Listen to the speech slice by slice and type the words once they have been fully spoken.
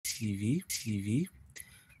TV.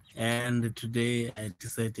 And today I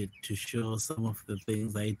decided to show some of the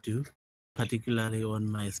things I do, particularly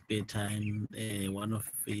on my spare time. One of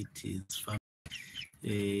it is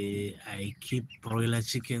I keep broiler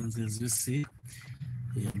chickens, as you see.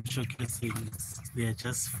 I'm showcasing. They are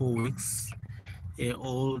just 4 weeks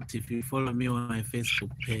old. If you follow me on my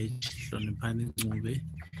Facebook page, Shonipani Ngube,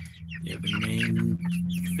 the main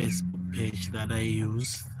Facebook page that I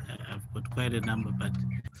use, I've got quite a number, but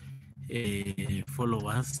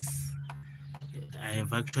followers. I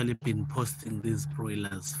have actually been posting these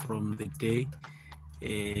broilers from the day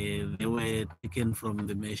they were taken from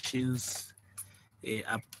the machines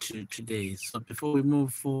up to today. So before we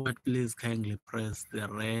move forward, please kindly press the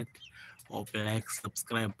red or black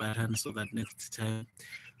subscribe button so that next time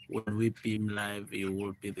when we beam live, you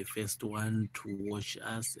will be the first one to watch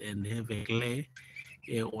us and have a glare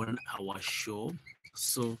on our show.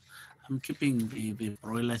 So I'm keeping the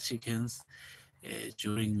broiler chickens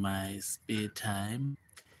during my spare time.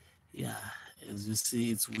 Yeah, as you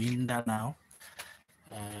see, it's winter now.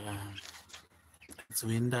 Uh, it's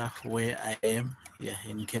winter where I am, yeah,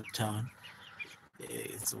 in Cape Town.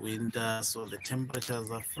 It's winter, so the temperatures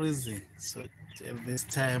are freezing. So at this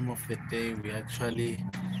time of the day, we actually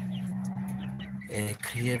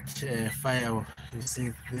create fire. You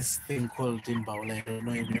see this thing called timbaula. I don't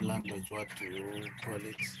know in your language what do you call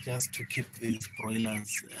it. Just to keep these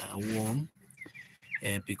broilers warm,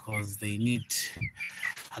 because they need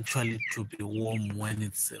actually to be warm when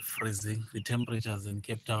it's freezing. The temperatures in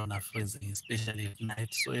Cape Town are freezing, especially at night.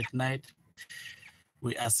 So at night,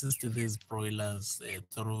 we assist these broilers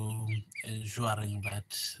through ensuring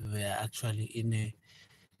that they are actually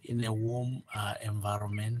in a warm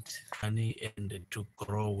environment, and to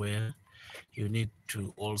grow well, you need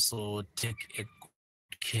to also take a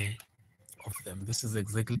good care of them. This is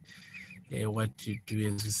exactly what you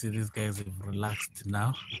do. As you see, these guys have relaxed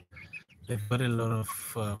now. They've got a lot of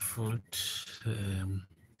food. Um,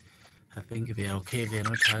 I think they're okay. They're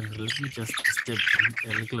not hungry. Let me just disturb them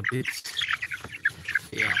a little bit.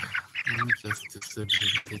 Yeah, let me just disturb them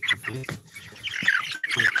a little bit.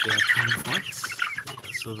 Get their comfort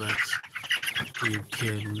so that you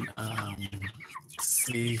can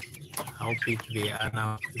see how big they are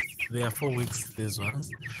now. They are 4 weeks, these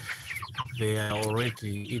ones. They are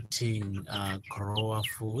already eating grower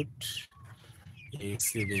food. You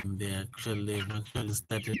see them, they've actually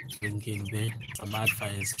started drinking there. Some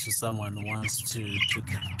advice to someone who wants to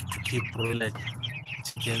keep broiler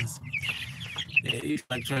chickens. If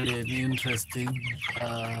actually an interesting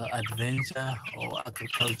adventure or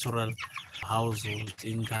agricultural household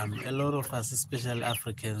income, a lot of us, especially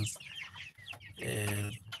Africans, uh,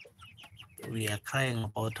 we are crying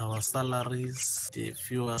about our salaries, the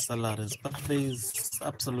fewer salaries, but there is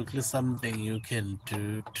absolutely something you can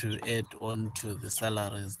do to add on to the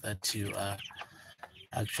salaries that you are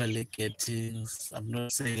actually getting. I'm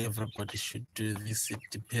not saying everybody should do this, it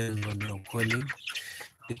depends on your calling,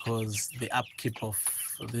 because the upkeep of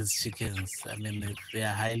these chickens, I mean, they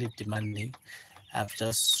are highly demanding. I've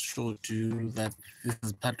just showed you that this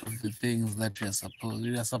is part of the things that you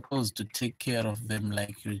are supposed to take care of them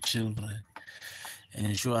like your children.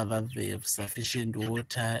 Ensure that they have sufficient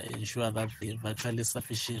water, ensure that they have actually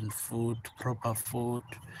sufficient food, proper food,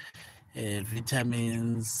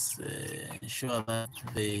 vitamins, ensure that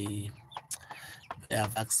they are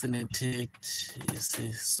vaccinated, you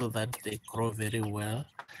see, so that they grow very well.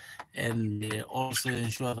 And also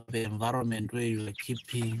ensure that the environment where you are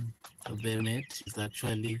keeping them at is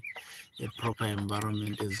actually a proper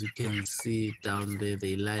environment. As you can see down there,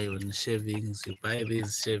 they lie on shavings. You buy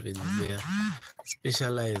these shavings, they are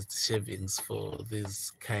specialized shavings for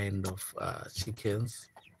this kind of chickens.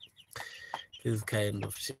 This kind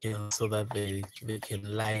of chickens, so that they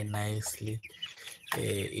can lie nicely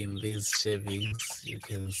in these shavings. You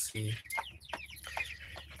can see,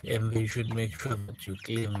 and you should make sure that you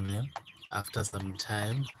clean them after some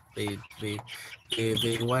time. They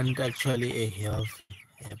want actually a healthy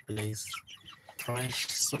place, fresh.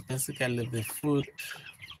 So basically, the food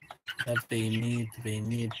that they need.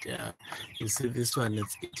 You see, this one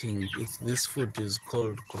is eating. This food is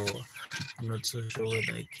called grow. I'm not so sure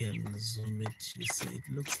whether I can zoom it. You see, it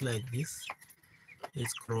looks like this.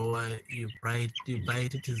 It's grower. You buy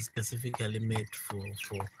it. It is specifically made for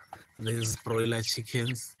these broiler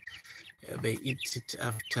chickens. They eat it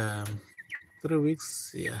after 3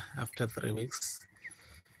 weeks. Yeah, after 3 weeks.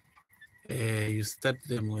 You start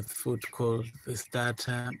them with food called the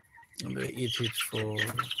starter. And they eat it for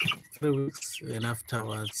 3 weeks. Then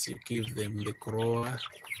afterwards, you give them the grower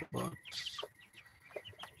for about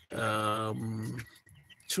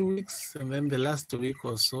 2 weeks, and then the last week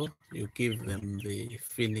or so, you give them the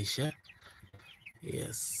finisher.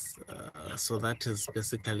 Yes, so that is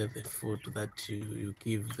basically the food that you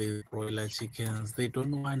give the broiler chickens. They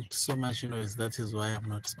don't want so much noise. That is why I'm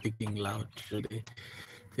not speaking loud today.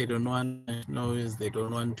 They don't want much noise. They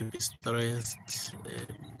don't want to be stressed.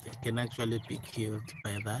 They can actually be killed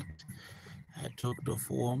by that. I talked of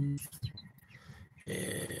warmth.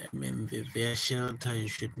 I mean, their shelter, you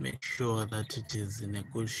should make sure that it is in a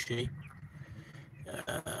good shape.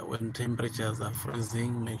 When temperatures are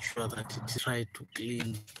freezing, make sure that it is try to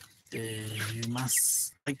clean. You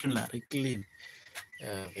must regularly clean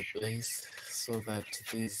the place so that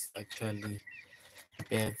these actually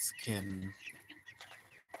birds can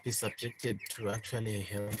be subjected to actually a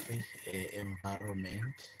healthy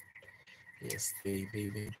environment. Yes, they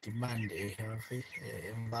demand a healthy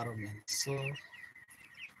environment. So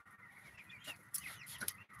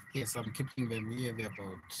yes, I'm keeping them here. They're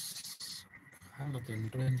about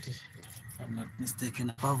 120, if I'm not mistaken,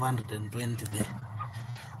 above 120 there.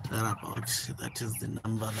 Thereabout. That is the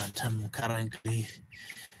number that I'm currently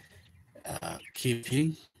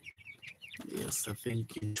keeping. Yes, I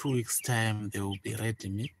think in 2 weeks' time they will be ready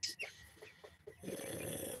meat.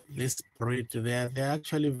 This breed, there are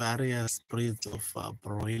actually various breeds of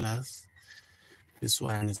broilers. This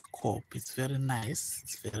one is Cobb. It's very nice.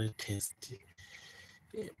 It's very tasty,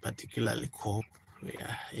 particularly Cobb.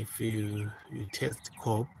 Yeah, if you taste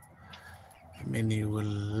Cobb, I mean, you will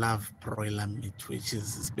love broiler meat, which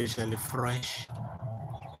is especially fresh.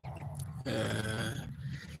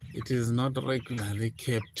 It is not regularly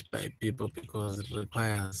kept by people because it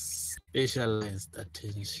requires specialized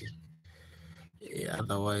attention.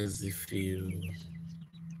 Otherwise, if you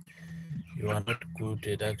are not good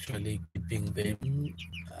at actually keeping them,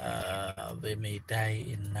 they may die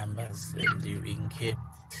in numbers and you incur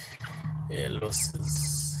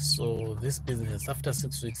losses. So this business, after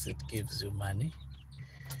 6 weeks, it gives you money.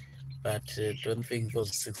 But don't think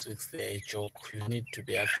those 6 weeks they're a joke. You need to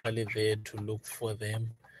be actually there to look for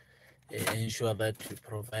them, ensure that you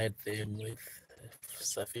provide them with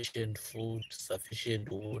sufficient food, sufficient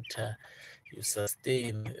water. You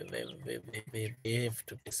sustain them. They have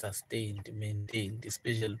to be sustained, maintained,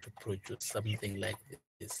 especially to produce something like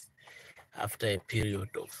this after a period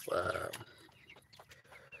of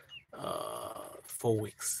 4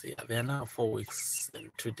 weeks. Yeah, they are now 4 weeks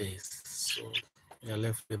and 2 days. So we are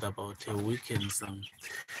left with about a week and some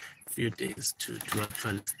few days to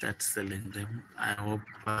actually start selling them. I hope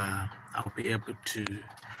I'll be able to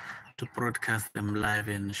broadcast them live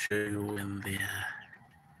and show you when they are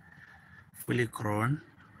fully grown.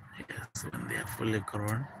 Yes, when they are fully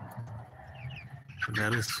grown.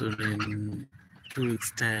 Very soon, in 2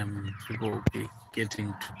 weeks' time, people will be getting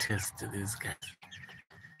to test these guys.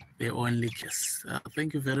 The only case.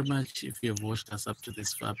 Thank you very much. If you have watched us up to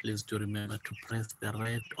this far, please do remember to press the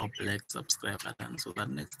red or black subscribe button so that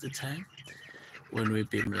next time when we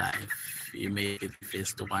beam live, you may be the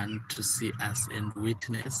first one to see us and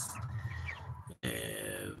witness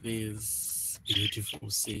these beautiful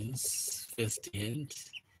scenes firsthand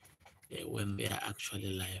when they are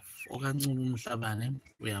actually live. Okancane umhlabane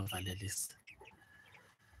uyavalelisa.